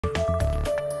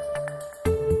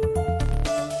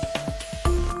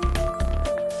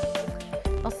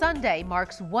Sunday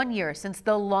marks 1 year since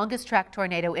the longest track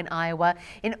tornado in Iowa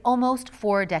in almost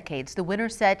 4 decades, the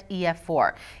Winterset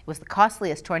EF-4. It was the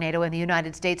costliest tornado in the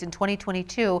United States in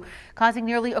 2022, causing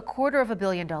nearly $250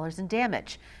 million in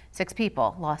damage. 6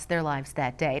 people lost their lives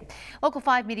that day. Local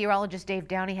 5 meteorologist Dave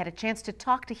Downey had a chance to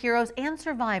talk to heroes and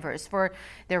survivors for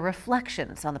their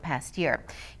reflections on the past year.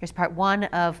 Here's part 1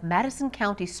 of Madison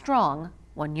County Strong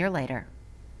 1 year later.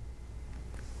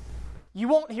 You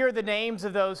won't hear the names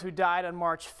of those who died on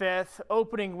March 5th.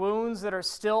 Opening wounds that are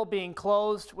still being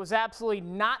closed was absolutely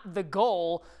not the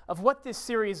goal of what this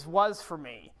series was for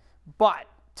me. But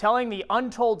telling the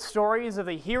untold stories of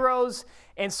the heroes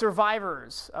and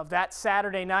survivors of that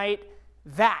Saturday night,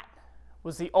 that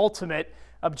was the ultimate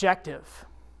objective.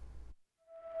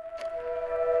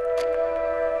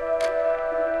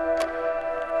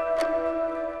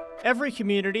 Every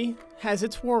community has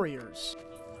its warriors.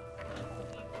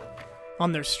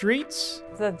 On their streets,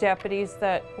 the deputies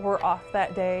that were off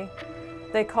that day,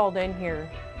 they called in here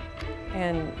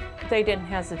and they didn't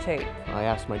hesitate. I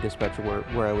asked my dispatcher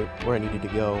where I needed to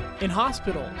go. In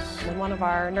hospitals. And one of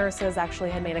our nurses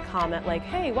actually had made a comment like,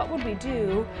 hey, what would we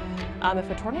do if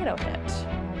a tornado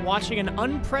hit? Watching an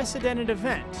unprecedented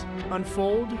event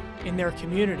unfold in their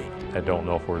community. I don't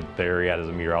know if we're there yet as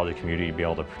a meteorology community to be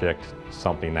able to predict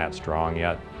something that strong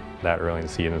yet, that early in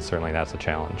the season, and certainly that's a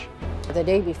challenge. The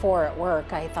day before at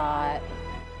work, I thought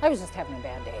I was just having a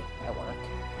bad day at work.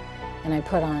 And I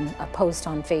put on a post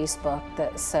on Facebook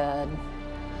that said,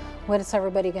 what is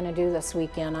everybody going to do this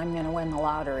weekend? I'm going to win the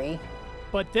lottery.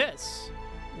 But this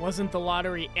wasn't the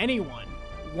lottery anyone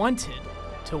wanted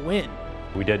to win.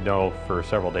 We did know for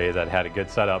several days that had a good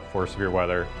setup for severe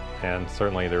weather, and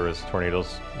certainly there was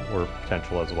tornadoes were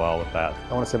potential as well with that.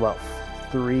 I want to say about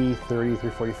 3:30,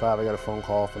 3:45, I got a phone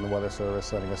call from the Weather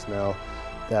Service letting us know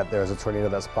that there's a tornado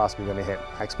that's possibly going to hit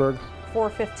Parkersburg.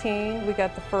 4:15, we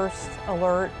got the first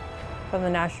alert from the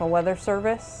National Weather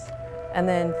Service, and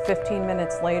then 15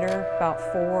 minutes later, about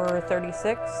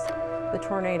 4:36, the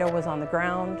tornado was on the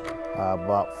ground.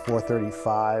 About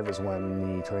 4:35 is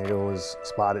when the tornado was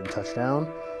spotted and touched down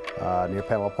near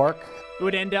Pamela Park. It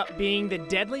would end up being the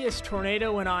deadliest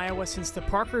tornado in Iowa since the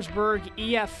Parkersburg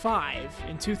EF-5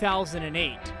 in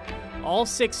 2008. All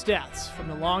 6 deaths from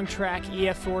the long-track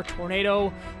EF-4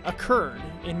 tornado occurred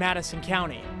in Madison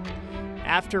County.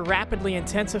 After rapidly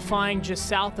intensifying just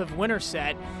south of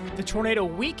Winterset, the tornado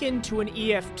weakened to an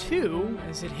EF-2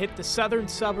 as it hit the southern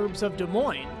suburbs of Des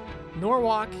Moines,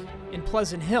 Norwalk, and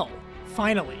Pleasant Hill.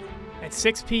 Finally, at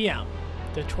 6 p.m.,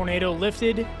 the tornado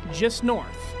lifted just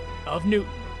north of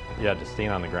Newton. Yeah, just staying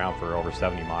on the ground for over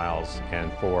 70 miles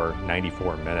and for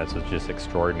 94 minutes was just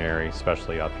extraordinary,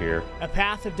 especially up here. A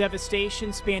path of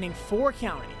devastation spanning 4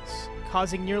 counties,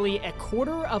 causing nearly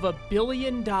 $250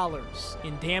 million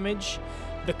in damage,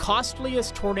 the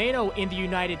costliest tornado in the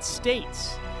United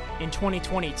States in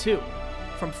 2022.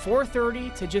 From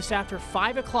 4:30 to just after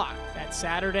 5 o'clock that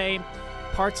Saturday,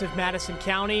 parts of Madison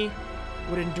County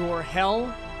would endure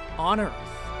hell on earth.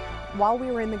 While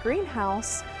we were in the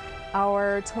greenhouse,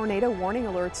 our tornado warning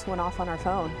alerts went off on our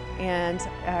phone, and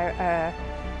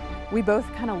we both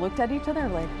kind of looked at each other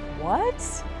like,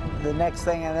 what? The next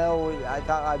thing I know, I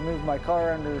thought I'd move my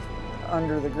car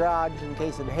under the garage in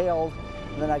case it hailed.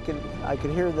 And then I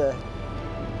could hear the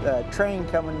train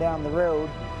coming down the road,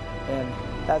 and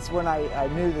that's when I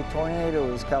knew the tornado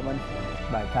was coming.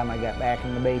 By the time I got back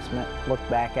in the basement, looked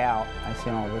back out, I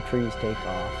seen all the trees take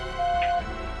off.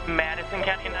 Madison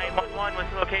County 911, what's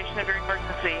the location of your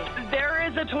emergency? There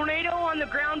is a tornado on the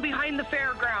ground behind the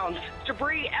fairgrounds.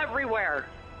 Debris everywhere.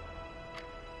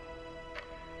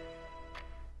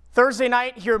 Thursday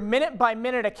night, hear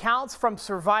minute-by-minute accounts from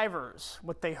survivors,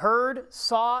 what they heard,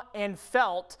 saw, and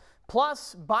felt,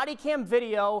 plus body cam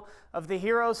video of the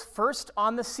heroes first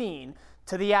on the scene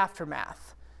to the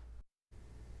aftermath.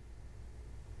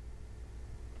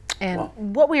 And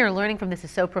what we are learning from this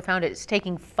is so profound. It's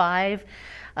taking 5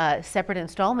 separate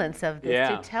installments of this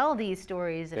to tell these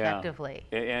stories effectively.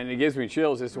 And it gives me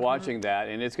chills just watching that,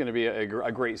 and it's going to be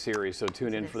a great series, so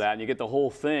tune in for that. And you get the whole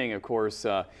thing, of course,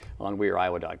 on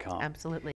weareiowa.com. Absolutely.